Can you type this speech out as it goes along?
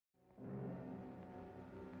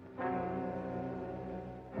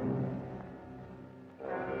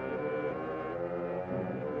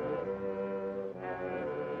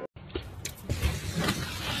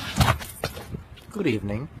Good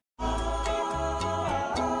evening.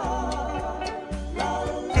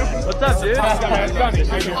 What's up, dude?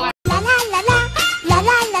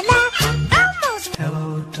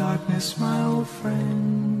 Hello, darkness, my old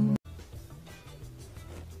friend.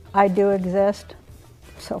 I do exist,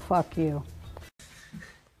 so fuck you.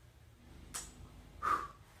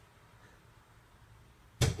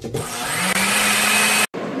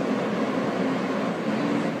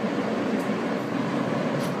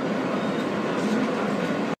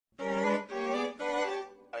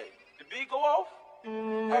 The beat go off?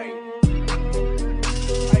 Hey,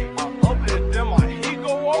 I up it, then my heat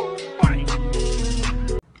go off. Bang.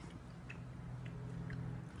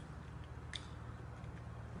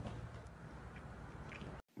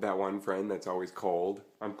 That one friend that's always cold.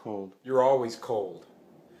 I'm cold. You're always cold.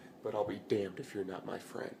 But I'll be damned if you're not my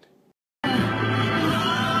friend.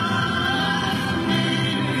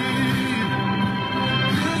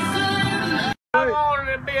 I want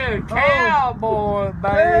to be a cowboy,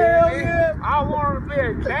 baby. I want to be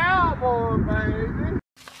a cowboy, baby.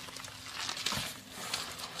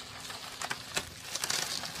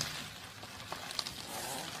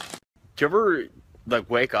 Do you ever like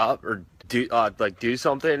wake up or do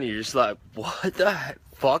something and you're just like, what the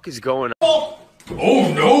fuck is going on?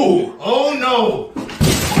 Oh no! Oh no!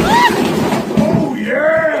 Oh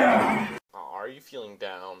yeah! Oh, are you feeling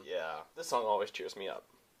down? Yeah, this song always cheers me up.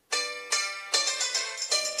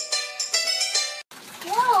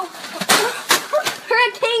 Whoa!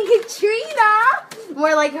 Hurricane Katrina!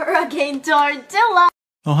 More like Hurricane Tortilla.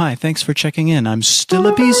 Oh hi, thanks for checking in. I'm still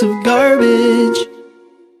a piece of garbage.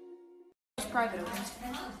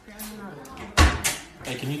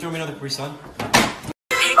 Hey, can you throw me another Capri Sun?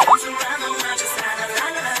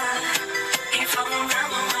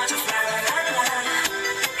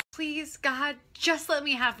 Please, God, just let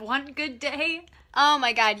me have one good day. Oh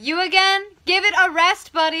my God, you again? Give it a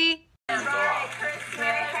rest, buddy. Merry Christmas.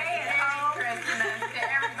 Merry Christmas to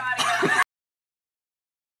everybody.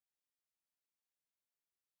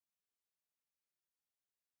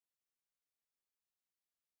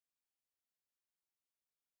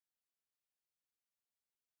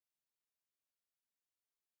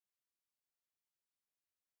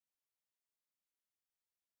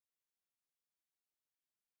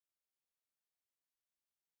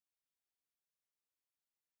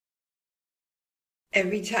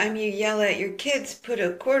 Every time you yell at your kids, put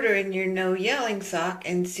a quarter in your no-yelling sock,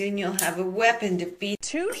 and soon you'll have a weapon to beat.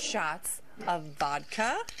 2 shots of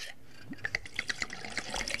vodka.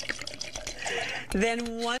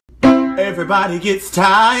 Then 1. Everybody gets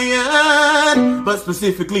tired, but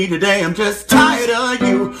specifically today I'm just tired of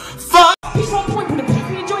you. Fuck! He's on point with the beat.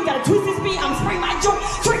 We enjoy, gotta twist this beat. I'm spraying my joint.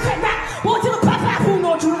 Straight cut back. One to the clap, clap. Who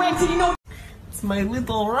know you ran to you know. It's my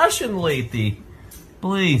little Russian lady.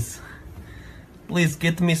 Please. Please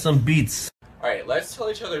get me some beats. Alright, let's tell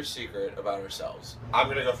each other a secret about ourselves. I'm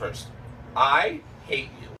gonna go first. I hate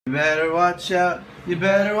you. You better watch out, you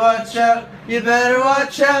better watch out, you better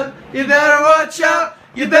watch out, you better watch out,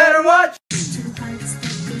 you better watch.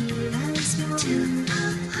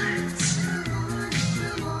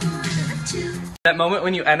 That moment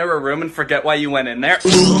when you enter a room and forget why you went in there.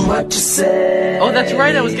 What you say? Oh, that's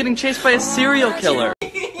right, I was getting chased by a serial killer.